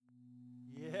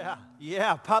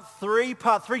Yeah, part three.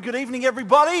 Good evening,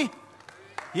 everybody.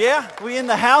 Yeah, we in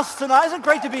the house tonight. Isn't it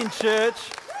great to be in church?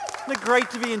 Isn't it great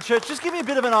to be in church? Just give me a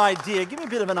bit of an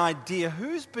idea.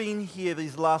 Who's been here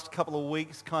these last couple of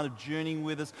weeks kind of journeying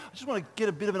with us? I just want to get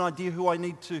a bit of an idea who I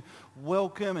need to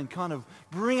welcome and kind of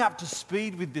bring up to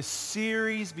speed with this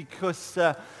series, because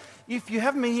if you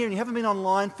haven't been here and you haven't been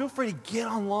online, feel free to get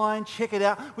online, check it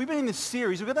out. We've been in this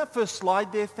series. We've got that first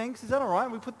slide there, thanks. Is that all right?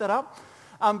 We put that up?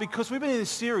 Because we've been in this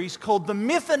series called The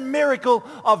Myth and Miracle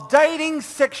of Dating,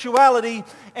 Sexuality,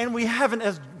 and we haven't,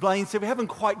 as Blaine said, we haven't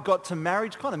quite got to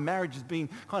marriage. Kind of marriage has been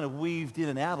kind of weaved in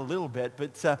and out a little bit,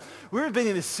 but we've been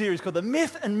in this series called The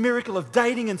Myth and Miracle of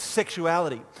Dating and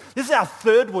Sexuality. This is our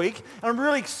third week, and I'm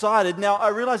really excited. Now, I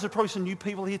realize there's probably some new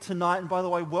people here tonight, and by the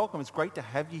way, welcome. It's great to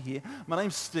have you here. My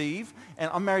name's Steve, and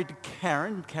I'm married to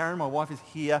Karen. Karen, my wife, is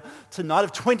here tonight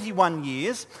of 21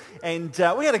 years, and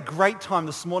we had a great time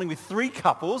this morning with three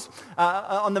couples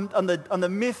on the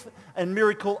myth and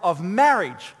miracle of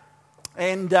marriage.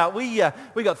 And we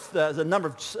got a number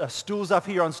of stools up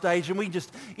here on stage, and we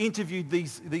just interviewed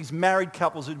these married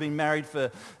couples who'd been married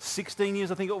for 16 years,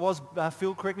 I think it was.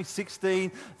 Phil, correct me,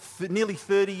 16, nearly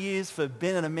 30 years for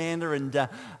Ben and Amanda,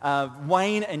 and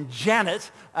Wayne and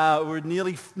Janet were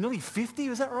nearly 50.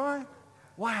 Was that right?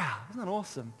 Wow, isn't that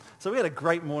awesome? So we had a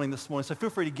great morning this morning. So feel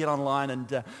free to get online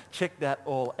and check that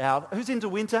all out. Who's into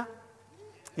winter?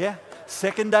 Yeah,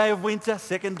 second day of winter,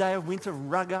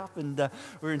 rug up, and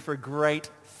we're in for a great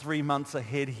 3 months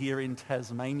ahead here in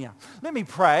Tasmania. Let me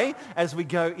pray as we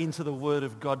go into the Word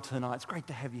of God tonight. It's great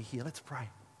to have you here. Let's pray.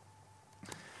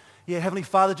 Yeah, Heavenly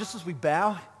Father, just as we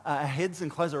bow our heads and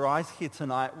close our eyes here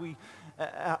tonight,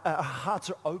 our hearts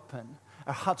are open.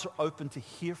 Our hearts are open to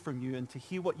hear from you and to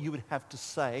hear what you would have to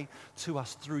say to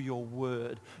us through your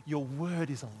word. Your word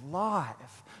is alive.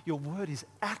 Your word is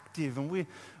active, and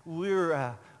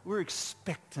we're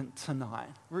expectant tonight.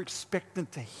 We're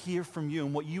expectant to hear from you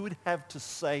and what you would have to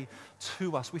say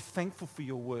to us. We're thankful for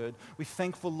your word. We're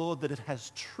thankful, Lord, that it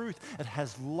has truth, it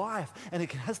has life, and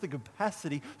it has the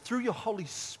capacity through your Holy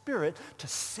Spirit to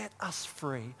set us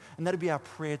free. And that'll be our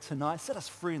prayer tonight. Set us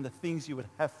free in the things you would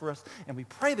have for us. And we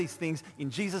pray these things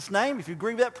in Jesus' name. If you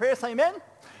agree with that prayer, say amen.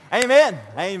 Amen.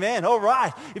 Amen. All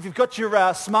right. If you've got your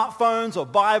smartphones or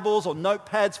Bibles or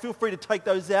notepads, feel free to take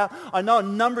those out. I know a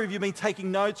number of you have been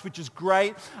taking notes, which is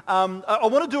great. I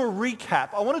want to do a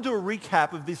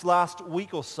recap. Of this last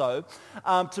week or so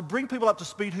to bring people up to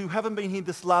speed who haven't been here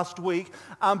this last week.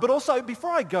 But also,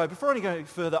 before I go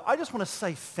further, I just want to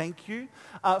say thank you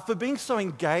for being so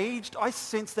engaged. I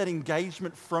sense that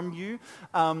engagement from you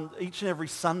each and every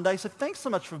Sunday. So thanks so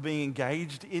much for being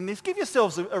engaged in this. Give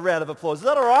yourselves a round of applause. Is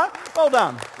that all right? Well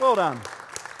done.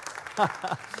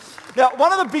 Now,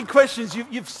 one of the big questions,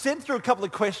 you've sent through a couple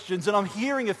of questions, and I'm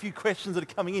hearing a few questions that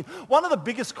are coming in. One of the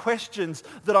biggest questions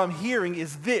that I'm hearing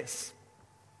is this.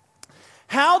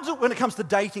 When it comes to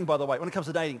dating, by the way,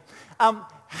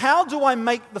 how do I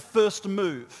make the first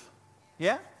move?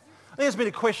 Yeah? I think there's been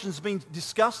a question that's been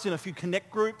discussed in a few connect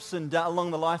groups and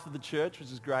along the life of the church,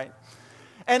 which is great.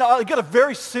 And I've got a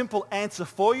very simple answer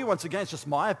for you. Once again, it's just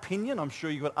my opinion. I'm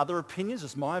sure you've got other opinions.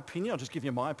 It's my opinion. I'll just give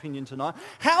you my opinion tonight.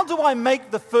 How do I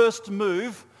make the first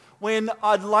move when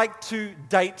I'd like to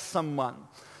date someone?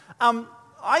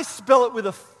 I spell it with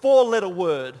a 4-letter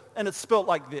word, and it's spelled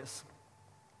like this.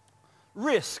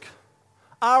 Risk.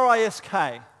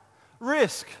 R-I-S-K.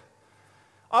 Risk.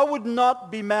 I would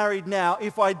not be married now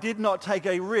if I did not take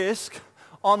a risk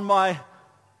on my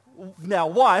now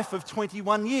wife of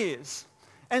 21 years.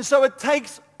 And so it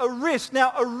takes a risk.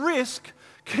 Now, a risk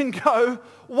can go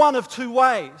one of two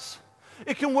ways.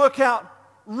 It can work out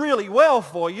really well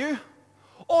for you,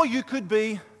 or you could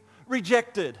be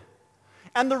rejected.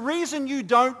 And the reason you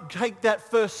don't take that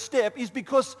first step is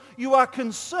because you are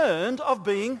concerned of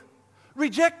being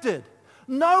rejected.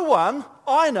 No one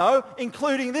I know,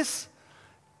 including this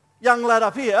young lad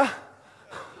up here,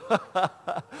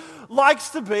 likes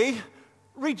to be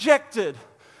rejected.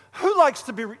 Who likes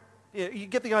to be you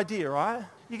get the idea, right?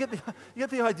 You get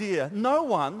the idea. No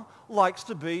one likes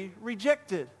to be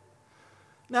rejected.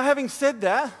 Now, having said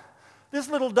that, this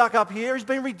little duck up here has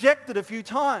been rejected a few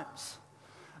times.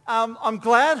 I'm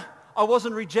glad I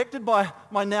wasn't rejected by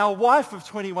my now wife of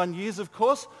 21 years, of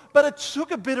course, but it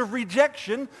took a bit of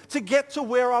rejection to get to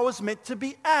where I was meant to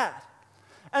be at.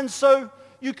 And so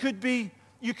the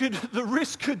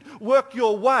risk could work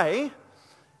your way,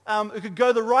 it could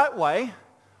go the right way,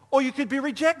 or you could be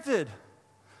rejected.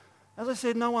 As I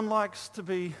said, no one likes to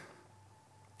be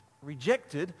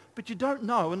rejected, but you don't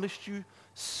know unless you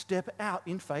step out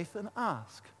in faith and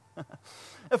ask.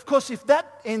 Of course, if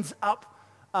that ends up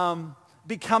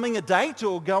becoming a date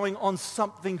or going on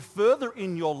something further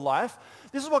in your life.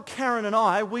 This is what Karen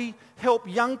and we help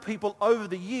young people over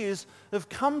the years have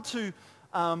come to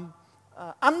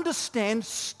understand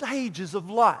stages of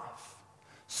life.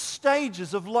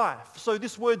 Stages of life. So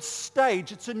this word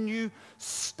stage, it's a new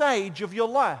stage of your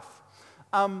life.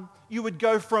 You would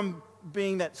go from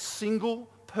being that single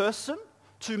person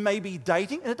to maybe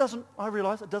dating, and I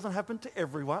realize it doesn't happen to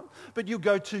everyone, but you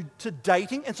go to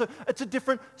dating, and so it's a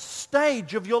different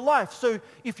stage of your life. So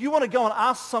if you want to go and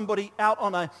ask somebody out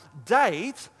on a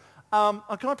date, can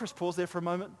I press pause there for a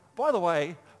moment? By the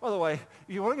way, if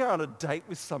you want to go on a date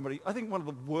with somebody, I think one of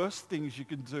the worst things you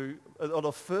can do on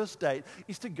a first date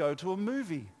is to go to a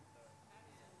movie.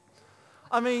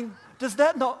 I mean, does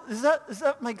that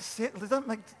make sense? Does that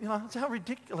make, it's how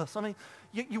ridiculous. I mean,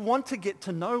 you want to get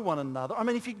to know one another. I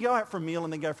mean, if you go out for a meal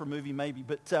and then go for a movie, maybe,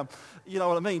 but you know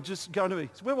what I mean? Just go to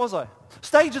movies. Where was I?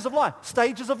 Stages of life.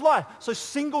 Stages of life. So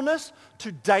singleness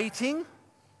to dating,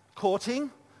 courting,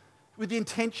 with the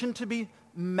intention to be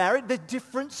married. They're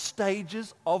different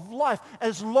stages of life.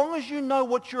 As long as you know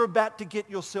what you're about to get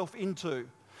yourself into,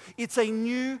 it's a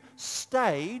new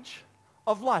stage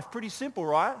of life. Pretty simple,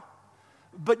 right?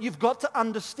 But you've got to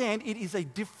understand it is a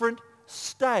different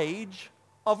stage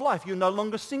of life. You're no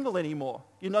longer single anymore.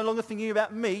 You're no longer thinking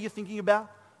about me. You're thinking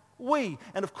about we.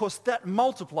 And of course, that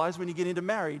multiplies when you get into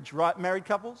marriage, right, married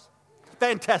couples?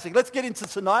 Fantastic. Let's get into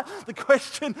tonight. The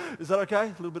question, is that okay?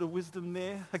 A little bit of wisdom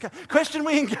there. Okay. Question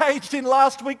we engaged in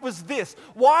last week was this.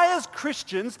 Why as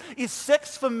Christians is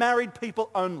sex for married people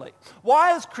only?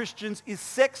 Why as Christians is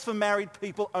sex for married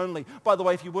people only? By the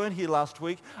way, if you weren't here last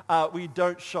week, we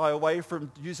don't shy away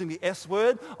from using the S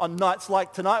word. On nights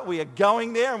like tonight, we are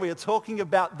going there and we are talking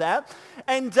about that.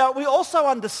 And we also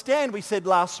understand, we said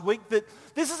last week, that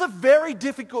this is a very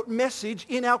difficult message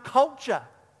in our culture,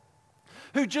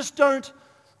 who just don't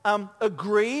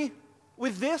agree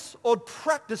with this or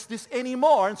practice this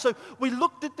anymore. And so we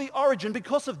looked at the origin,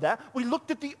 because of that, we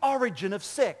looked at the origin of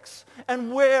sex,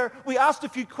 and where we asked a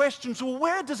few questions. Well,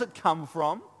 where does it come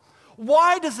from?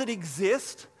 Why does it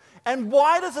exist? And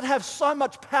why does it have so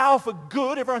much power for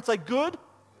good? Everyone say good.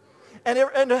 And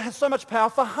it has so much power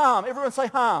for harm. Everyone say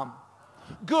harm.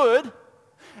 Good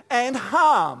and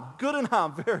harm. Good and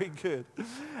harm. Very good.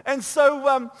 And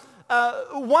so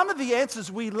one of the answers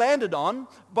we landed on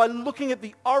by looking at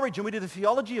the origin, we did a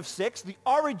theology of sex, the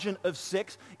origin of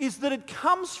sex is that it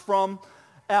comes from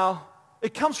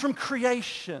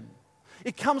creation.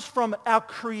 It comes from our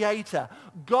Creator,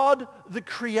 God the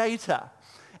Creator.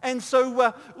 And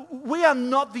so we are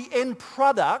not the end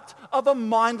product of a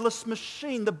mindless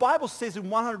machine. The Bible says in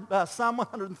Psalm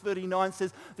 139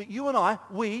 says that you and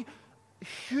we,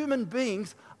 human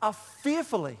beings, are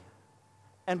fearfully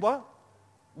and what?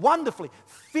 Wonderfully,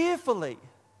 fearfully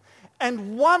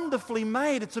and wonderfully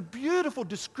made. It's a beautiful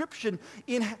description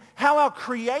in how our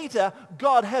Creator,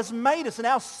 God, has made us. And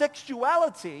our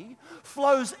sexuality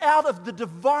flows out of the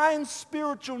divine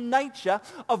spiritual nature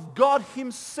of God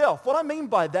Himself. What I mean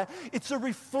by that, it's a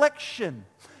reflection.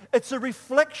 It's a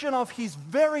reflection of His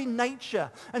very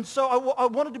nature. And so I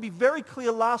wanted to be very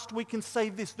clear last week and say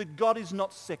this, that God is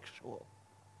not sexual.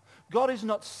 God is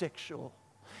not sexual.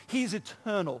 He's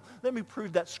eternal. Let me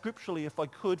prove that scripturally, if I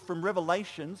could, from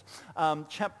Revelations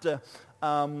chapter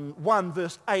 1,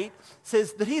 verse 8,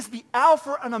 says that He's the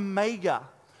Alpha and Omega,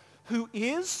 who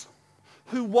is,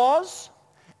 who was,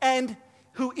 and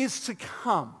who is to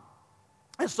come.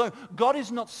 And so God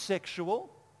is not sexual.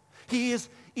 He is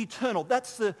eternal.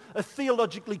 That's a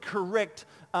theologically correct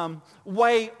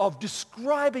way of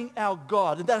describing our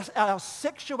God, and that our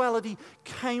sexuality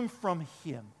came from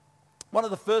Him. One of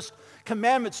the first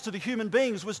commandments to the human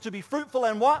beings was to be fruitful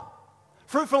and what?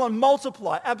 Fruitful and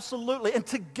multiply, absolutely, and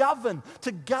to govern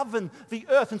the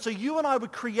earth. And so you and I were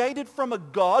created from a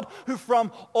God who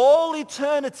from all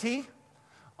eternity,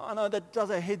 I know that does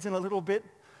our heads in a little bit,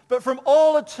 but from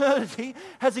all eternity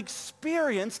has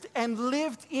experienced and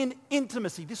lived in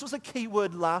intimacy. This was a key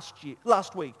word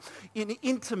last week. In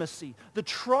intimacy, the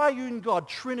triune God,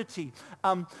 Trinity,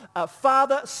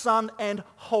 Father, Son, and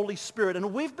Holy Spirit.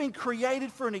 And we've been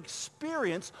created for an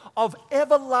experience of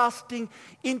everlasting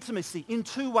intimacy in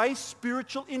two ways: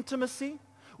 spiritual intimacy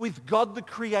with God the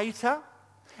Creator,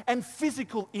 and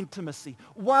physical intimacy,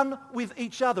 one with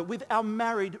each other, with our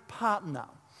married partner.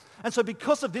 And so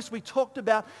because of this, we talked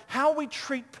about how we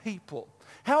treat people,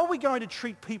 How are we going to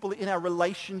treat people in our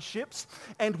relationships?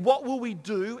 And what will we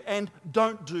do and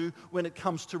don't do when it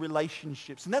comes to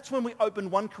relationships? And that's when we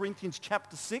open 1 Corinthians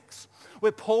chapter 6,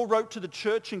 where Paul wrote to the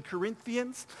church in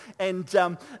Corinthians. And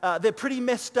they're pretty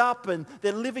messed up, and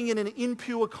they're living in an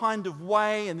impure kind of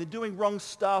way, and they're doing wrong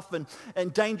stuff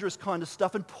and dangerous kind of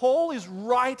stuff. And Paul is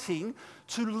writing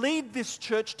to lead this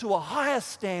church to a higher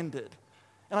standard.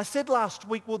 And I said last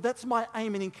week, well, that's my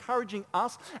aim in encouraging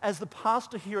us as the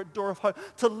pastor here at Door of Hope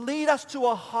to lead us to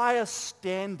a higher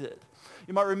standard.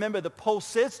 You might remember that Paul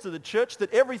says to the church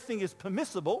that everything is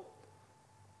permissible,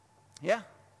 yeah,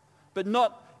 but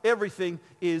not everything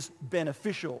is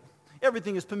beneficial.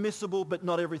 Everything is permissible, but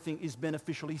not everything is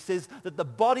beneficial. He says that the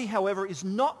body, however, is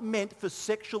not meant for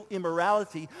sexual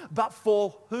immorality, but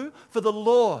for who? For the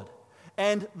Lord,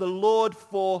 and the Lord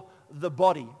for the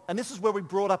body. And this is where we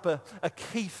brought up a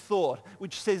key thought,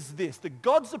 which says this, that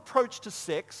God's approach to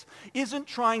sex isn't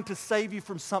trying to save you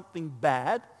from something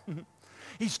bad.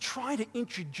 He's trying to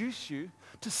introduce you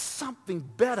to something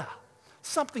better,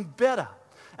 something better.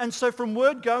 And so from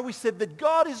word go, we said that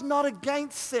God is not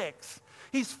against sex.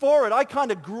 He's for it. I kind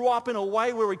of grew up in a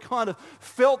way where we kind of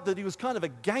felt that he was kind of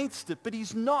against it, but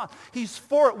he's not. He's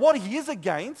for it. What he is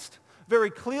against, very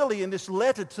clearly in this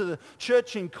letter to the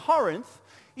church in Corinth,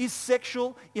 is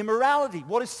sexual immorality.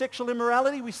 What is sexual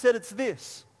immorality? We said it's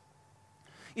this.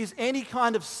 Is any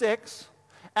kind of sex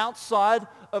outside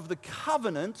of the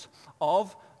covenant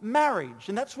of marriage.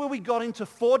 And that's where we got into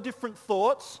 4 different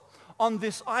thoughts on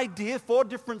this idea, 4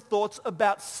 different thoughts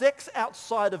about sex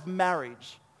outside of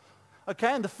marriage.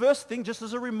 Okay, and the first thing, just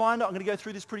as a reminder, I'm going to go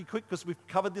through this pretty quick because we've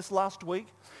covered this last week,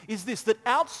 is this, that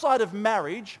outside of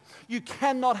marriage, you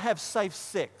cannot have safe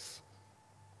sex.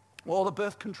 Well, the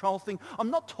birth control thing,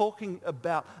 I'm not talking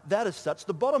about that as such.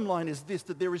 The bottom line is this,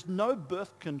 that there is no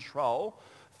birth control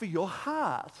for your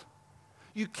heart.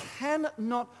 You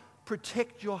cannot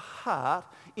protect your heart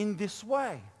in this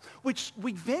way, which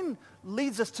then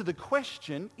leads us to the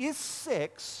question, is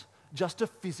sex just a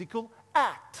physical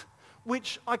act?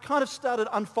 Which I kind of started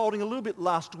unfolding a little bit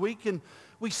last week, and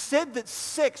we said that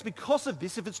sex, because of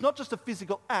this, if it's not just a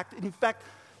physical act, in fact,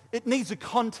 it needs a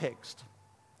context.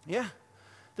 Yeah?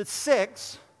 That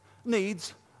sex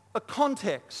needs a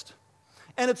context.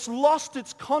 And it's lost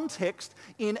its context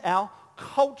in our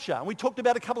culture. And we talked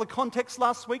about a couple of contexts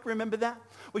last week, remember that?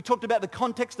 We talked about the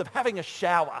context of having a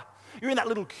shower. You're in that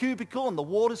little cubicle and the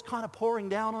water's kind of pouring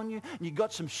down on you, and you've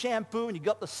got some shampoo and you've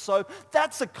got the soap.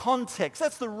 That's a context.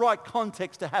 That's the right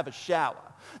context to have a shower.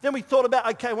 Then we thought about,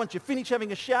 okay, once you finish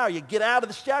having a shower, you get out of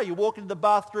the shower, you walk into the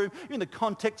bathroom, you're in the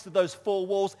context of those 4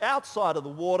 walls outside of the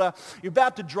water, you're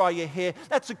about to dry your hair.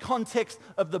 That's the context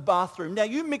of the bathroom. Now,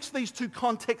 you mix these 2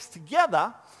 contexts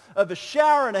together, of a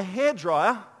shower and a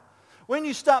hairdryer. When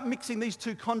you start mixing these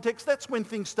 2 contexts, that's when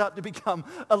things start to become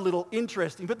a little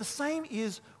interesting. But the same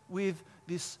is with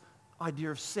this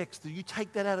idea of sex. That you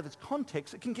take that out of its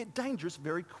context, it can get dangerous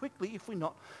very quickly if we're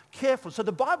not careful. So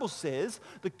the Bible says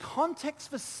the context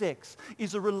for sex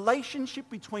is a relationship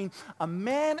between a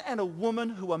man and a woman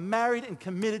who are married and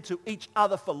committed to each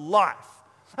other for life.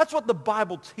 That's what the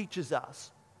Bible teaches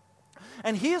us.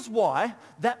 And here's why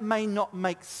that may not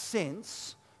make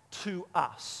sense to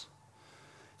us.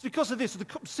 It's because of this,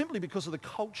 simply because of the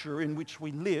culture in which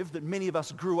we live, that many of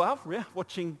us grew up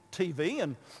watching TV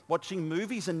and watching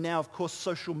movies, and now, of course,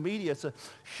 social media. It's a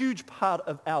huge part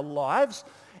of our lives.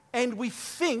 And we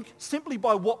think, simply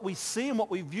by what we see and what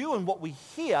we view and what we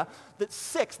hear, that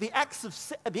sex, the act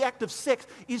of sex,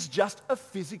 is just a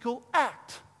physical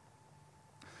act.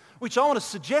 Which I want to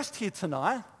suggest here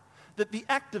tonight, that the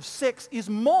act of sex is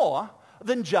more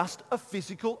than just a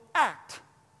physical act.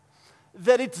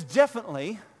 That it's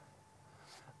definitely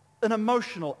an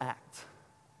emotional act.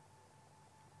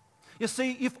 You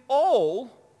see, if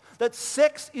all that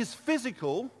sex is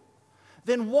physical,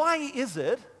 then why is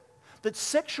it that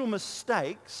sexual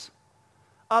mistakes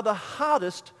are the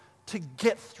hardest to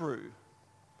get through?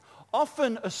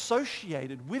 Often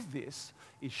associated with this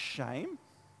is shame,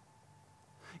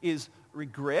 is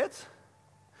regret,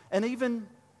 and even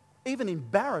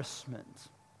embarrassment.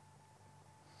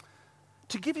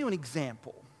 To give you an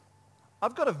example,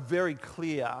 I've got a very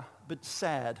clear but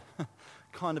sad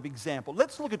kind of example.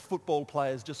 Let's look at football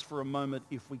players just for a moment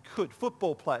if we could.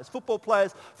 Football players, football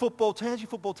team. How's your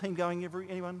football team going?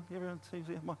 Everyone?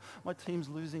 My team's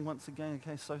losing once again.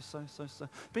 Okay, so.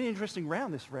 Been an interesting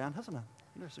round this round, hasn't it?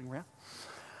 Interesting round.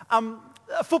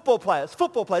 Football players.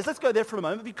 Let's go there for a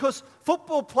moment, because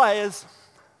football players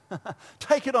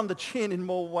take it on the chin in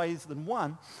more ways than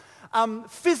one.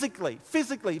 Physically,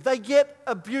 they get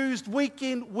abused week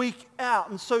in, week out.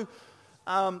 And so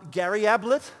Gary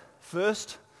Ablett,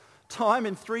 first time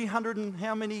in 300 and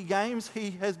how many games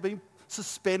he has been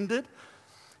suspended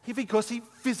because he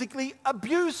physically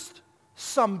abused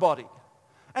somebody.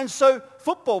 And so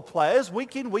football players,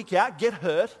 week in, week out, get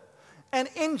hurt and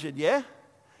injured, yeah?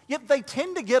 Yet they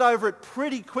tend to get over it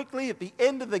pretty quickly. At the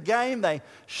end of the game, they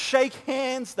shake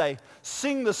hands, they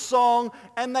sing the song,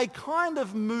 and they kind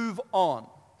of move on.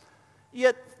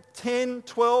 Yet 10,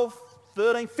 12,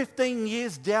 13, 15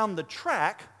 years down the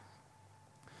track,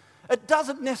 it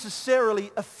doesn't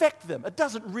necessarily affect them. It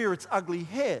doesn't rear its ugly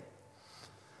head.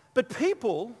 But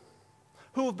people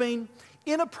who have been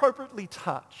inappropriately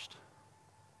touched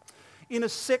in a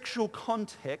sexual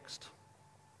context,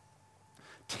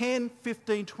 10,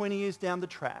 15, 20 years down the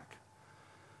track,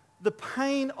 the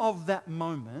pain of that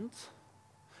moment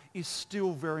is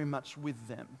still very much with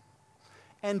them.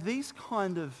 And these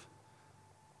kind of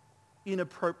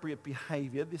inappropriate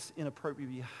behavior, this inappropriate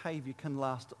behavior can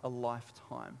last a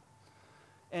lifetime.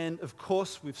 And of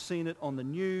course, we've seen it on the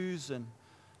news and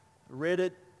read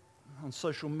it on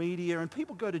social media, and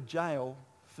people go to jail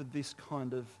for this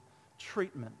kind of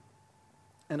treatment.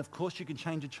 And of course, you can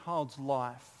change a child's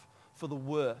life for the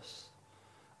worse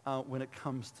when it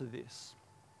comes to this.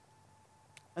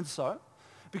 And so,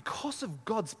 because of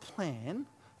God's plan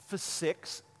for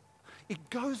sex, it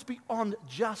goes beyond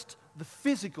just the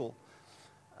physical.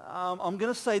 I'm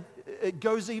going to say it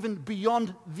goes even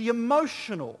beyond the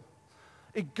emotional.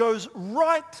 It goes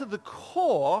right to the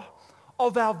core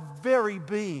of our very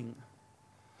being.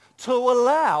 To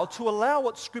allow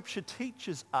what Scripture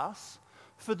teaches us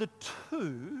for the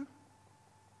two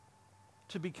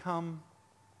to become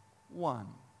one.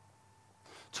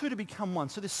 Two to become one.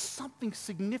 So there's something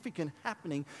significant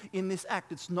happening in this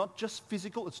act. It's not just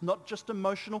physical. It's not just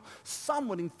emotional. Some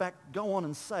would in fact go on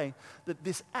and say that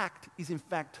this act is in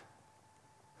fact,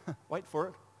 wait for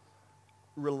it,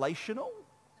 relational.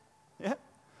 Yeah?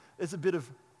 There's a bit of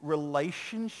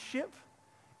relationship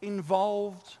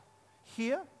involved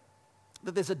here.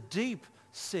 That there's a deep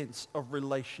sense of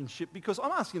relationship, because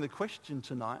I'm asking the question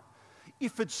tonight,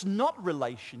 if it's not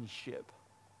relationship,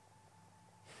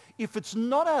 if it's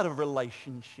not out of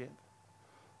relationship,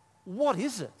 what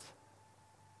is it?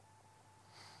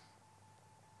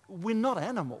 We're not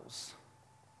animals.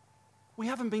 We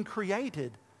haven't been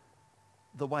created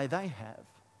the way they have.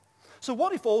 So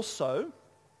what if also,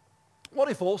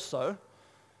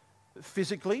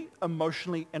 physically,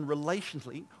 emotionally, and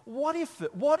relationally, what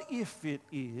if it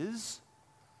is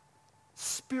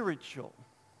spiritual?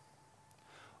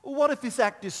 What if this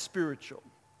act is spiritual?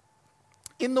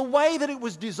 In the way that it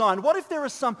was designed, what if there are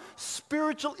some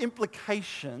spiritual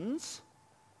implications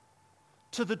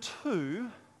to the two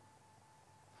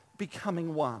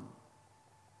becoming one?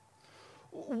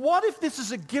 What if this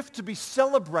is a gift to be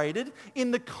celebrated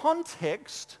in the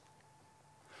context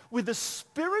with a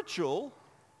spiritual,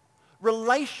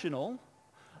 relational,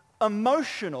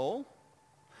 emotional,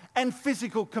 and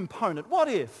physical component? What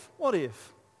if?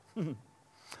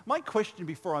 My question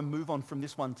before I move on from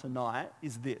this one tonight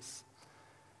is this.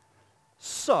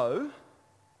 So,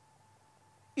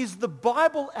 is the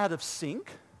Bible out of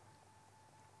sync,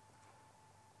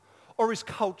 or is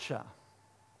culture?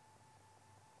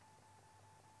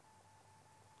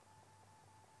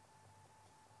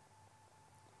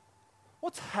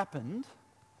 What's happened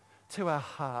to our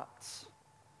hearts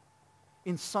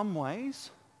in some ways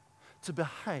to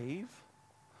behave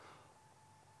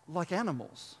like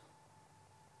animals?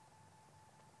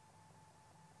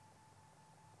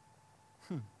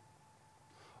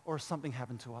 Or has something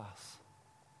happened to us?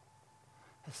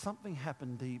 Has something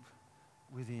happened deep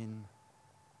within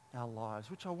our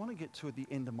lives, which I want to get to at the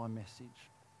end of my message?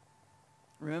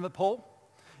 Remember Paul?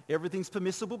 Everything's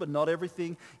permissible, but not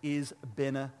everything is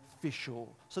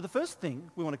beneficial. So the first thing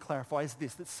we want to clarify is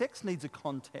this, that sex needs a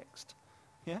context.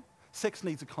 Yeah? Sex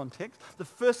needs a context. The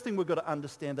first thing we've got to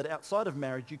understand that outside of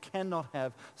marriage, you cannot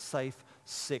have safe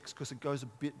sex because it goes a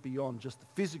bit beyond just the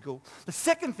physical. The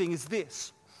second thing is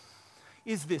this,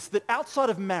 that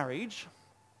outside of marriage,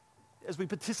 as we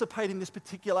participate in this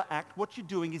particular act, what you're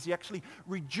doing is you're actually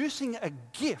reducing a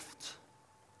gift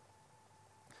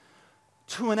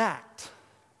to an act.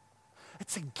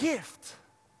 It's a gift.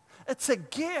 It's a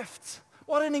gift.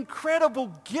 What an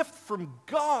incredible gift from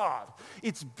God.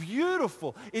 It's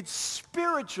beautiful, it's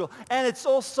spiritual, and it's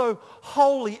also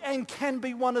holy and can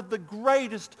be one of the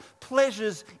greatest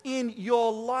pleasures in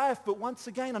your life. But once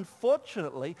again,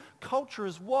 unfortunately, culture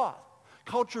is what?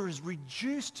 Culture has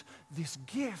reduced this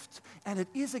gift, and it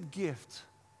is a gift,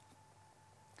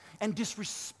 and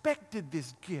disrespected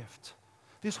this gift,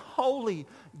 this holy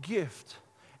gift,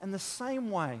 And the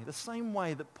same way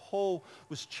that Paul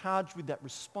was charged with that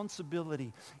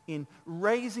responsibility in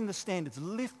raising the standards,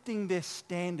 lifting their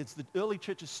standards, the early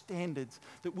church's standards,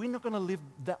 that we're not going to live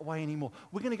that way anymore.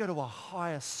 We're going to go to a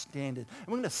higher standard, and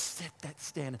we're going to set that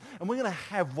standard, and we're going to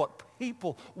have what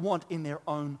people want in their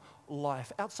own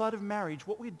life. Outside of marriage,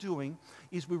 what we're doing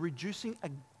is we're reducing a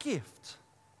gift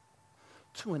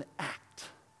to an act.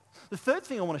 The third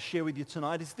thing I want to share with you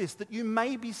tonight is this, that you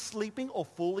may be sleeping or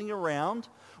fooling around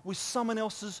with someone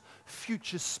else's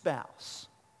future spouse.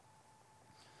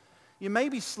 You may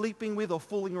be sleeping with or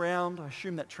fooling around, I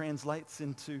assume that translates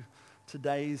into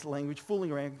today's language,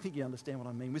 fooling around, I think you understand what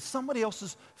I mean, with somebody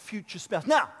else's future spouse.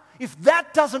 Now, if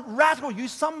that doesn't rattle you,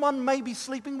 someone may be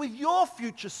sleeping with your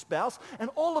future spouse, and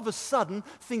all of a sudden,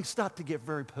 things start to get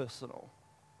very personal.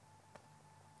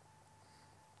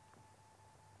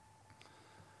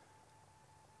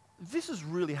 This is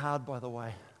really hard, by the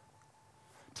way,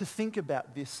 to think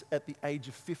about this at the age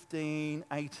of 15,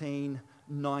 18,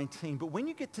 19. But when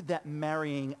you get to that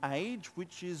marrying age,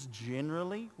 which is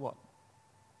generally,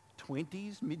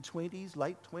 20s, mid-20s,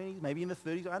 late 20s, maybe in the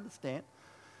 30s, I understand.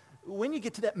 When you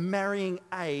get to that marrying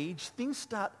age, things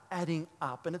start adding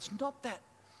up, and it's not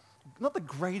the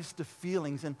greatest of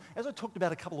feelings. And as I talked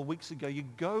about a couple of weeks ago, you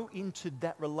go into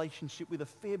that relationship with a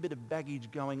fair bit of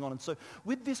baggage going on. And so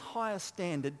with this higher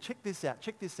standard, check this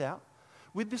out.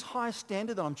 With this higher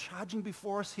standard that I'm charging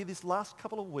before us here this last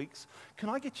couple of weeks, can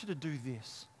I get you to do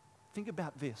this? Think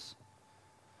about this.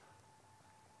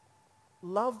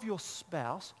 Love your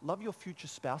spouse, love your future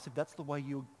spouse, if that's the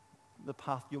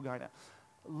path you're going down.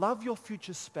 Love your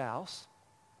future spouse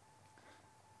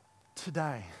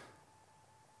today.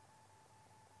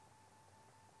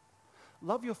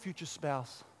 Love your future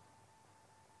spouse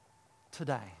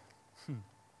today.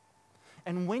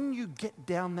 And when you get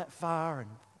down that far and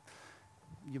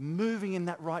you're moving in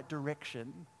that right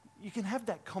direction, you can have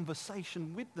that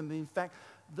conversation with them. In fact,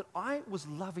 that I was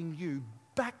loving you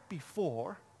back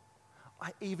before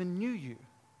I even knew you.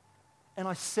 And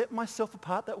I set myself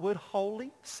apart, that word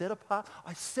holy, set apart.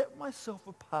 I set myself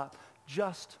apart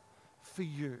just for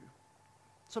you.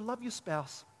 So love your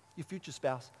spouse, your future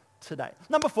spouse, today.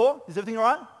 Number 4, is everything all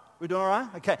right? We're doing all right?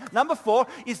 Okay. Number 4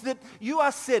 is that you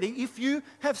are setting, if you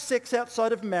have sex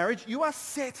outside of marriage, you are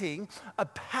setting a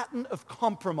pattern of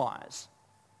compromise.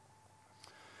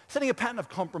 Setting a pattern of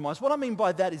compromise. What I mean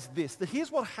by that is this, that here's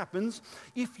what happens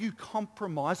if you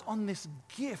compromise on this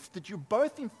gift, that you're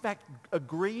both in fact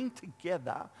agreeing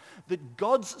together that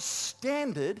God's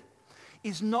standard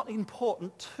is not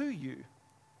important to you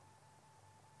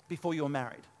before you're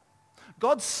married.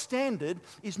 God's standard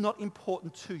is not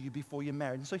important to you before you're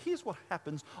married. And so here's what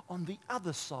happens on the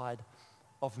other side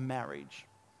of marriage.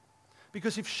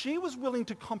 Because if she was willing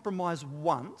to compromise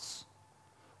once,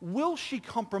 will she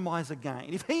compromise again?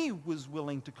 If he was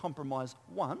willing to compromise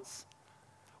once,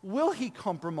 will he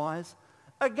compromise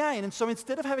again? And so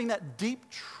instead of having that deep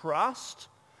trust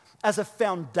as a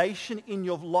foundation in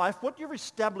your life, what you're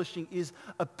establishing is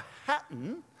a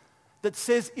pattern that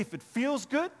says if it feels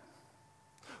good,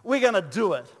 we're going to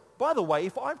do it. By the way,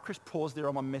 if I just pause there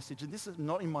on my message, and this is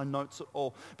not in my notes at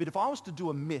all, but if I was to do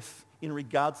a myth in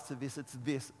regards to this, it's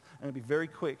this, and it'll be very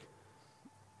quick.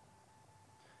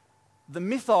 The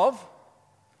myth of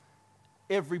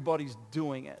everybody's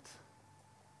doing it.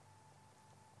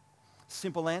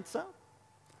 Simple answer,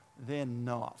 they're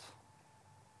not.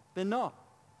 They're not.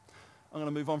 I'm going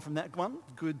to move on from that one.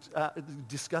 Good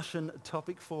discussion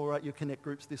topic for your Connect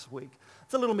groups this week.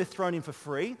 It's a little myth thrown in for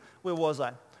free. Where was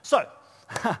I? So,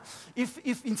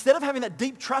 if instead of having that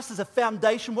deep trust as a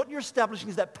foundation, what you're establishing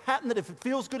is that pattern that if it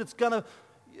feels good,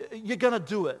 you're going to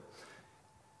do it.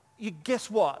 Guess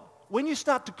what? When you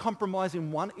start to compromise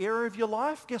in one area of your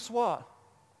life, guess what?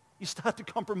 You start to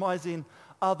compromise in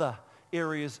other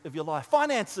areas of your life.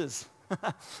 Finances.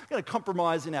 We're going to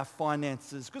compromise in our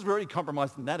finances because we're already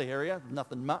compromised in that area,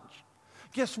 nothing much.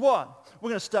 Guess what? We're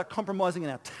going to start compromising in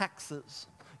our taxes.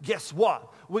 Guess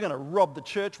what? We're going to rob the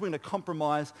church. We're going to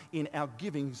compromise in our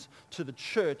givings to the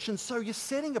church. And so you're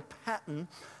setting a pattern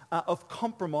of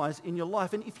compromise in your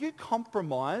life. And if you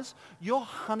compromise, your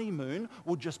honeymoon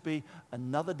will just be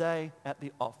another day at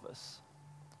the office.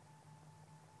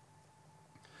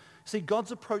 See,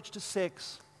 God's approach to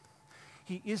sex,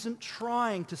 he isn't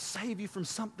trying to save you from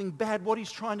something bad. What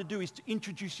he's trying to do is to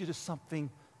introduce you to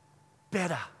something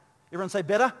better. Everyone say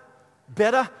better?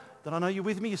 Better? Did I know you're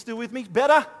with me? You're still with me?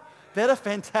 Better? Better?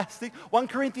 Fantastic. 1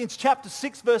 Corinthians chapter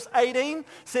 6 verse 18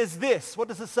 says this. What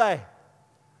does it say?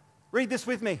 Read this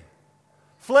with me.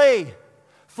 Flee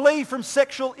Flee from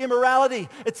sexual immorality.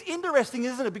 It's interesting,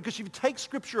 isn't it? Because if you take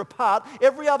Scripture apart,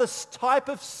 every other type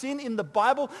of sin in the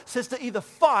Bible says to either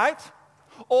fight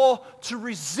or to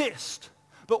resist.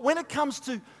 But when it comes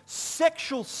to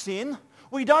sexual sin,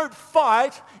 we don't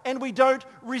fight and we don't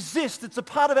resist. It's a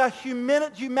part of our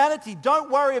humanity.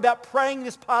 Don't worry about praying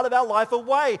this part of our life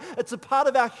away. It's a part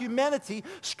of our humanity.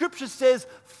 Scripture says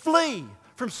flee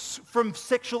from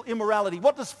sexual immorality.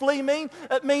 What does flee mean?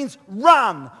 It means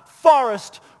run,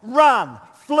 Forrest, run,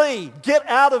 flee, get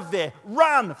out of there.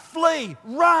 Run, flee,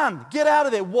 run, get out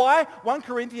of there. Why? 1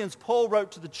 Corinthians, Paul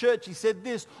wrote to the church, he said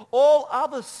this, all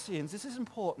other sins, this is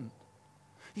important.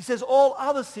 He says all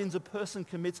other sins a person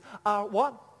commits are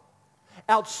what?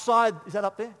 Outside, is that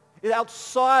up there?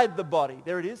 Outside the body,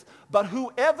 there it is. But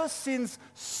whoever sins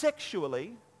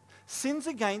sexually sins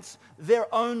against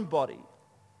their own body.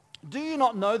 Do you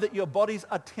not know that your bodies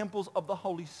are temples of the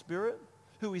Holy Spirit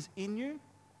who is in you,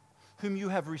 whom you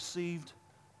have received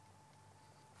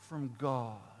from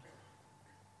God?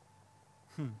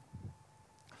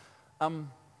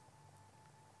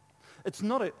 It's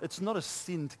not a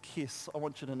sin to kiss. I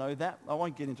want you to know that. I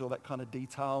won't get into all that kind of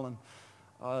detail,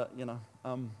 and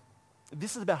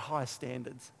this is about high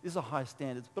standards. These are high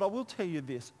standards. But I will tell you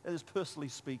this, as personally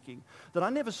speaking, that I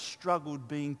never struggled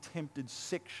being tempted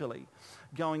sexually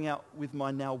going out with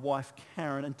my now wife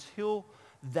Karen until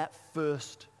that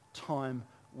first time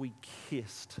we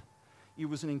kissed. It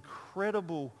was an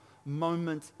incredible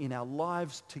moment in our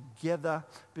lives together,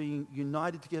 being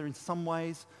united together in some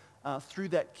ways. Through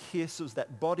that kiss, it was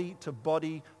that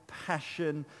body-to-body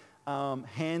passion,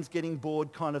 hands getting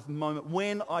bored kind of moment.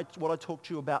 What I talked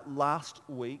to you about last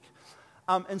week.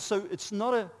 And so it's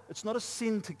not a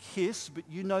sin to kiss, but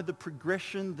you know the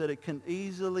progression that it can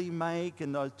easily make.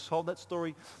 And I told that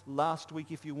story last week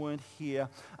if you weren't here.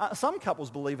 Some couples,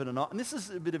 believe it or not, and this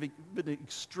is a bit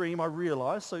extreme, I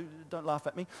realise, so don't laugh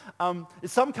at me.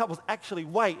 Some couples actually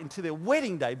wait until their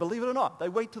wedding day, believe it or not. They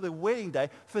wait till their wedding day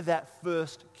for that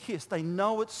first kiss. They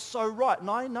know it's so right. And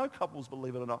I know couples,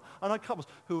 believe it or not. I know couples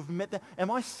who have met that. Am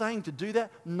I saying to do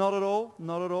that? Not at all.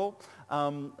 Not at all.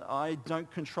 I don't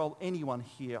control anyone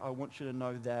here. I want you to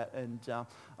know that. And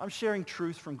I'm sharing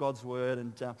truth from God's word,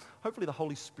 and hopefully the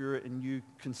Holy Spirit and you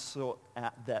can sort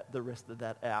out the rest of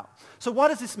that out. So why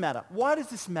does this matter? Why does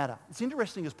this matter? It's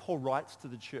interesting as Paul writes to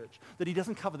the church that he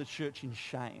doesn't cover the church in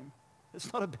shame.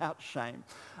 It's not about shame.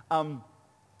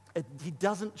 He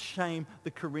doesn't shame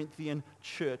the Corinthian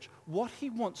church. What he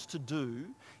wants to do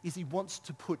is he wants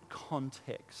to put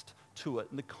context to it.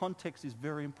 And the context is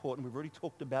very important. We've already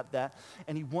talked about that.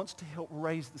 And he wants to help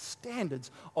raise the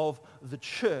standards of the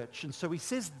church. And so he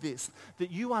says this,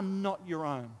 that you are not your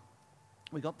own.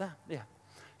 We got that? Yeah.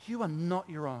 You are not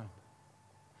your own.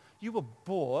 You were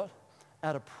bought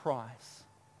at a price.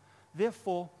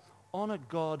 Therefore, honor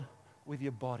God with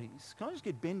your bodies. Can I just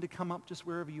get Ben to come up, just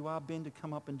wherever you are, Ben, to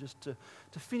come up and just to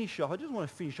finish off. I just want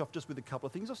to finish off just with a couple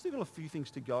of things. I've still got a few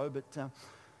things to go, but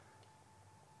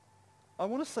I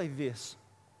want to say this.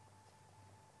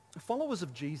 Followers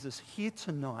of Jesus here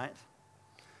tonight,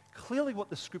 clearly what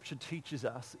the scripture teaches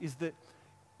us is that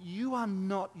you are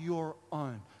not your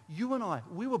own. You and I,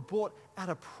 we were bought at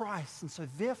a price, and so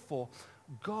therefore,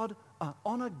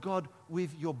 honor God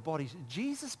with your bodies.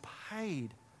 Jesus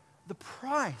paid the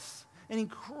price, an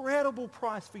incredible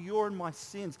price for your and my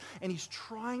sins, and he's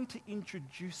trying to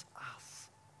introduce us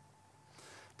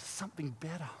to something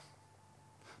better,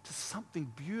 to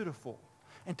something beautiful,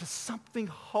 and to something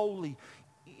holy,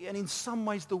 and in some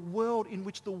ways the world in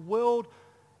which the world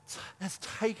has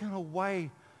taken away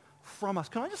from us.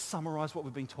 Can I just summarize what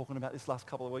we've been talking about this last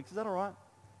couple of weeks? Is that all right?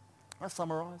 Can I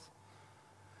summarize?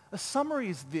 A summary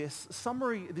is this. A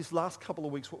summary this last couple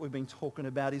of weeks, what we've been talking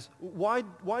about is why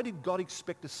did God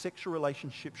expect a sexual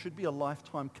relationship should be a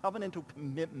lifetime covenantal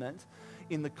commitment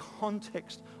in the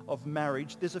context of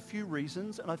marriage? There's a few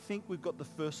reasons, and I think we've got the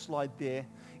first slide there,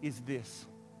 is this.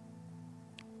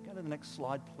 Go to the next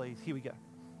slide, please. Here we go.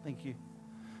 Thank you.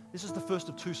 This is the first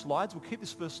of two slides. We'll keep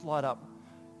this first slide up.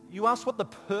 You asked what the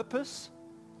purpose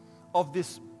of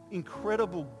this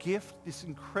incredible gift, this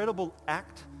incredible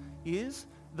act is.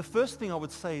 The first thing I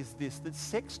would say is this, that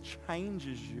sex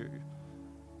changes you.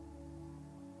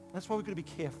 That's why we've got to be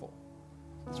careful.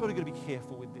 That's why we've got to be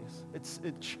careful with this.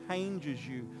 It changes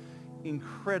you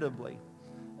incredibly.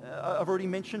 I've already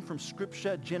mentioned from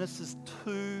Scripture, Genesis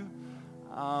 2,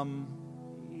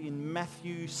 in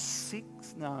Matthew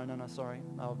 6, sorry.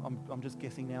 I'm just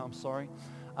guessing now, I'm sorry.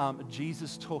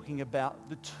 Jesus talking about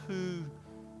the two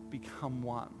become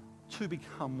one. Two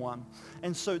become one.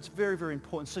 And so it's very, very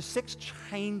important. So sex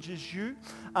changes you.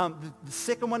 The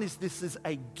second one is this is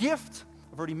a gift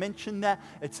I've already mentioned that.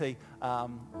 It's a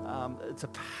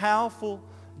powerful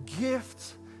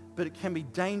gift, but it can be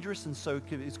dangerous, and so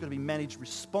it's going to be managed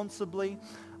responsibly.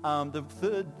 The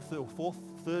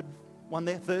third one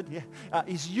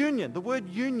is union. The word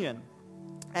union.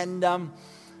 And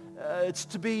it's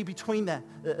to be between a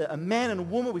man and a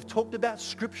woman. We've talked about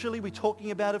scripturally. We're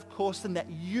talking about, of course, in that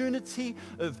unity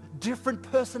of different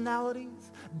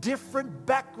personalities, different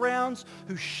backgrounds,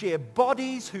 who share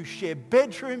bodies, who share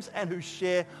bedrooms, and who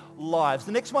share lives.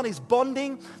 The next one is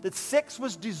bonding, that sex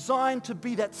was designed to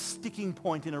be that sticking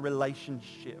point in a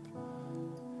relationship.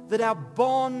 That our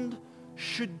bond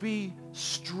should be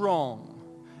strong.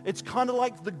 It's kind of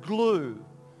like the glue.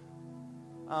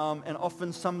 And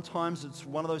often, sometimes, it's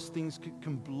one of those things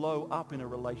can blow up in a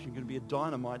relationship. It can be a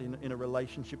dynamite in a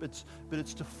relationship. But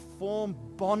it's to form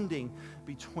bonding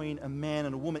between a man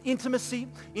and a woman. Intimacy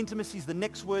is the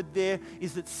next word there,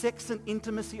 is that sex and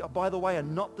intimacy, by the way, are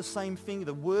not the same thing.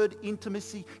 The word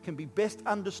intimacy can be best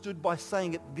understood by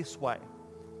saying it this way.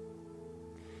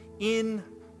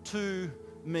 Into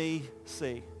me,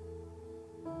 see.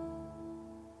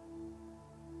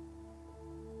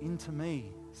 Into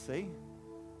me, see.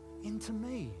 Into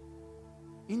me.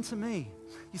 Into me.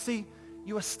 You see,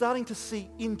 you are starting to see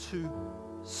into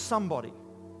somebody.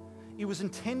 It was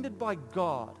intended by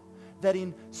God that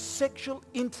in sexual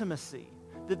intimacy,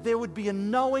 that there would be a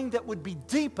knowing that would be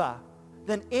deeper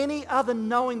than any other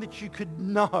knowing that you could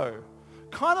know.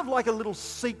 Kind of like a little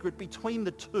secret between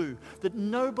the two that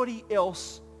nobody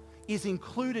else is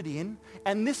included in,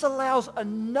 and this allows a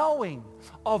knowing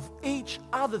of each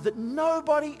other that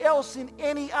nobody else in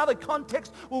any other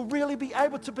context will really be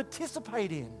able to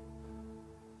participate in.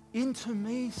 Into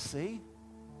me, see?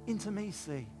 Into me,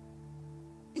 see?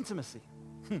 Intimacy.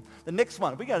 The next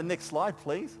one. If we go to the next slide,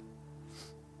 please.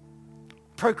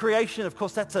 Procreation, of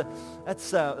course, that's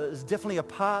is definitely a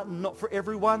part, not for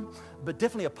everyone, but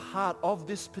definitely a part of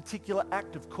this particular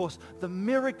act. Of course, the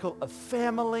miracle of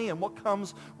family and what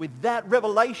comes with that.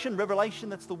 Revelation,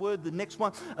 that's the word, the next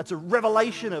one. It's a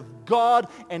revelation of God,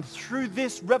 and through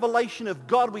this revelation of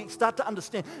God, we start to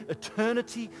understand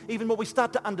eternity, even more. We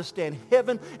start to understand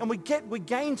heaven, and we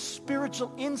gain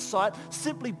spiritual insight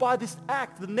simply by this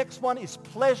act. The next one is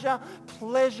pleasure.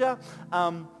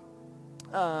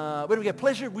 When we get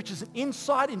pleasure, which is an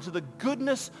insight into the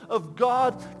goodness of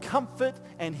God, comfort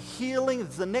and healing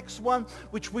is the next one,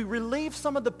 which we relieve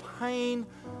some of the pain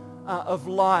of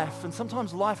life. And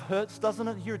sometimes life hurts, doesn't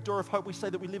it? Here at Door of Hope, we say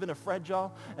that we live in a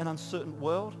fragile and uncertain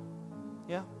world.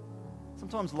 Yeah?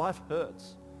 Sometimes life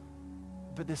hurts.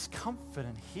 But there's comfort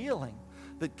and healing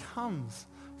that comes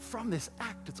from this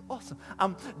act. It's awesome.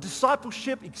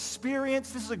 Discipleship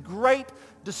experience. This is a great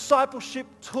discipleship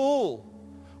tool.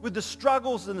 With the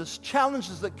struggles and the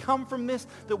challenges that come from this,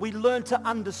 that we learn to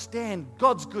understand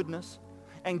God's goodness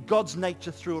and God's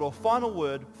nature through it all. Final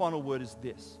word is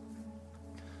this.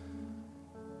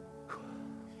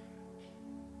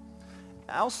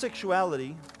 Our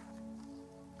sexuality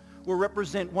will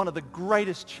represent one of the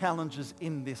greatest challenges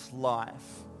in this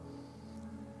life.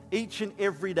 Each and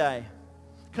every day.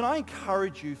 Can I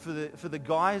encourage you for the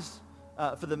guys,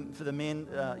 for the men,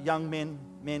 young men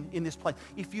in this place,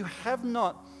 if you have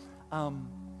not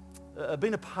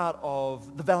been a part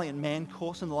of the Valiant Man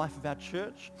course in the life of our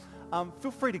church,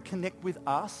 feel free to connect with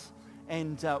us,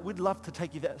 and we'd love to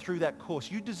take you through that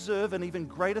course. You deserve an even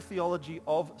greater theology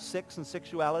of sex and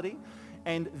sexuality,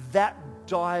 and that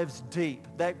dives deep.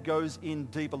 That goes in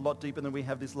deep, a lot deeper than we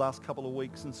have this last couple of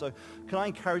weeks. And so can I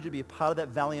encourage you to be a part of that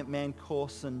Valiant Man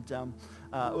course, and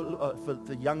for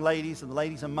the young ladies and the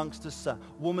ladies amongst us,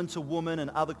 Woman to Woman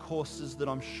and other courses that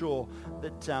I'm sure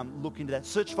that look into that.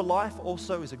 Search for Life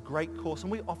also is a great course,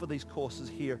 and we offer these courses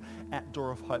here at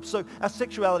Door of Hope. So our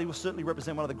sexuality will certainly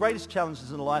represent one of the greatest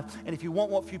challenges in life, and if you want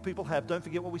what few people have, don't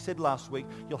forget what we said last week.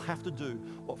 You'll have to do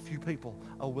what few people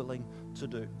are willing to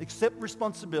do. Accept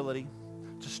responsibility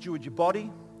to steward your body,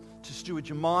 to steward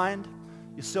your mind,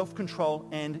 your self-control,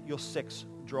 and your sex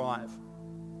drive.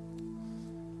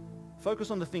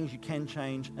 Focus on the things you can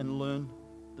change and learn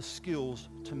the skills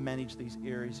to manage these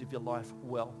areas of your life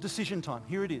well. Decision time.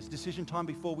 Here it is. Decision time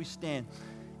before we stand.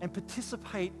 And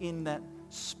participate in that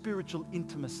spiritual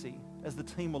intimacy as the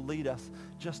team will lead us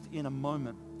just in a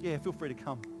moment. Yeah, feel free to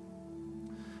come.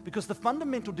 Because the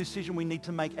fundamental decision we need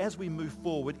to make as we move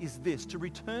forward is this: to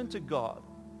return to God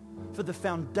for the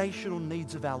foundational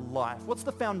needs of our life. What's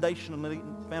the foundational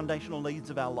needs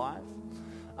of our life?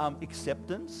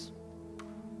 Acceptance,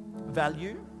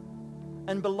 value,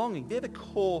 and belonging. They're the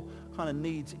core kind of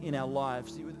needs in our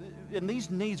lives. And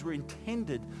these needs were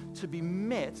intended to be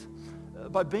met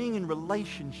by being in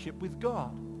relationship with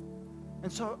God.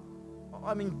 And so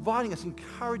I'm inviting us,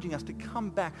 encouraging us to come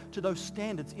back to those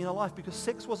standards in our life, because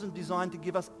sex wasn't designed to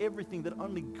give us everything that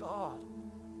only God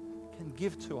can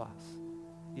give to us.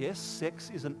 Yes,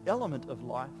 sex is an element of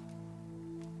life,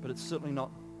 but it's certainly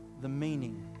not the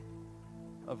meaning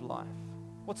of life.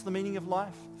 What's the meaning of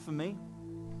life for me?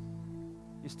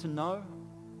 Is to know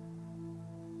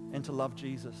and to love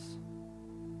Jesus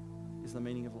is the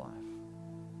meaning of life.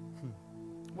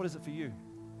 What is it for you?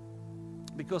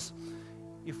 Because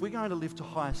if we're going to live to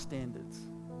higher standards,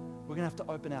 we're going to have to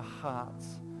open our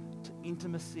hearts to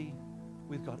intimacy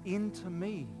with God, into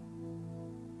me.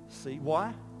 See,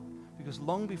 why? Because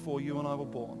long before you and I were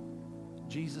born,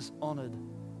 Jesus honored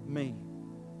me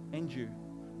and you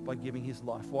by giving his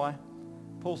life. Why?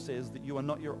 Paul says that you are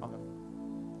not your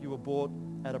own. You were bought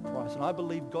at a price. And I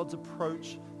believe God's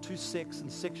approach to sex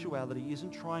and sexuality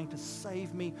isn't trying to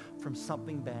save me from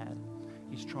something bad.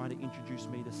 He's trying to introduce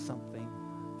me to something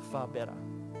far better.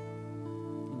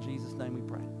 In Jesus' name we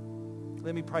pray.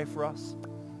 Let me pray for us.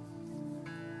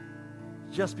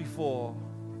 Just before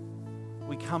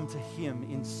we come to him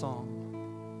in song.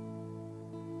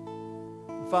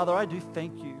 Father, I do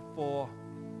thank you for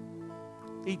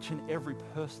each and every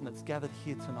person that's gathered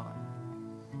here tonight.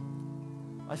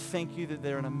 I thank you that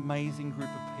they're an amazing group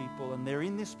of people, and they're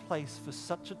in this place for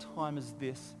such a time as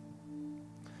this.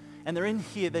 And they're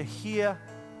here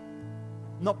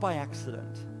not by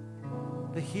accident.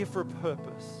 They're here for a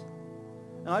purpose.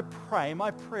 And I pray,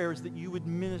 my prayer is that you would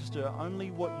minister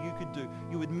only what you could do.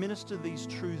 You would minister these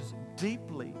truths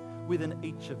deeply within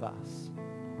each of us.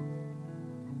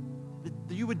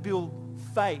 That you would build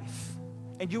faith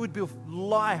and you would build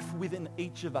life within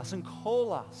each of us and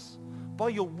call us by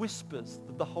your whispers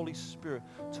of the Holy Spirit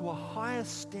to a higher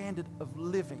standard of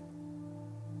living.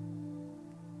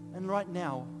 And right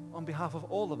now, on behalf of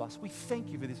all of us, we thank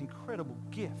you for this incredible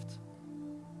gift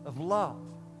of love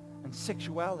and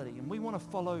sexuality. And we want to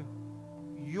follow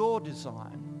your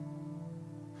design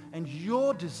and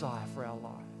your desire for our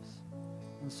lives.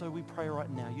 And so we pray right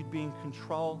now, you'd be in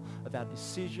control of our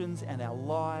decisions and our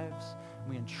lives. And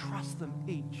we entrust them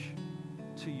each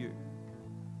to you.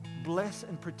 Bless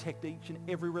and protect each and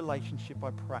every relationship, I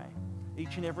pray.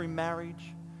 Each and every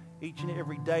marriage, each and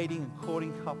every dating and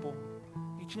courting couple,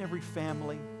 each and every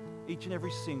family, each and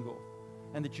every single.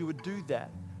 And that you would do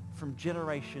that from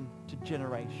generation to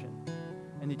generation.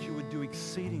 And that you would do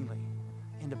exceedingly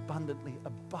and abundantly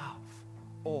above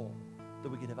all that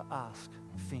we could ever ask,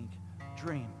 think,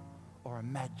 dream, or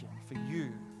imagine. For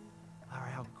you are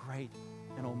our great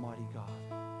and almighty God.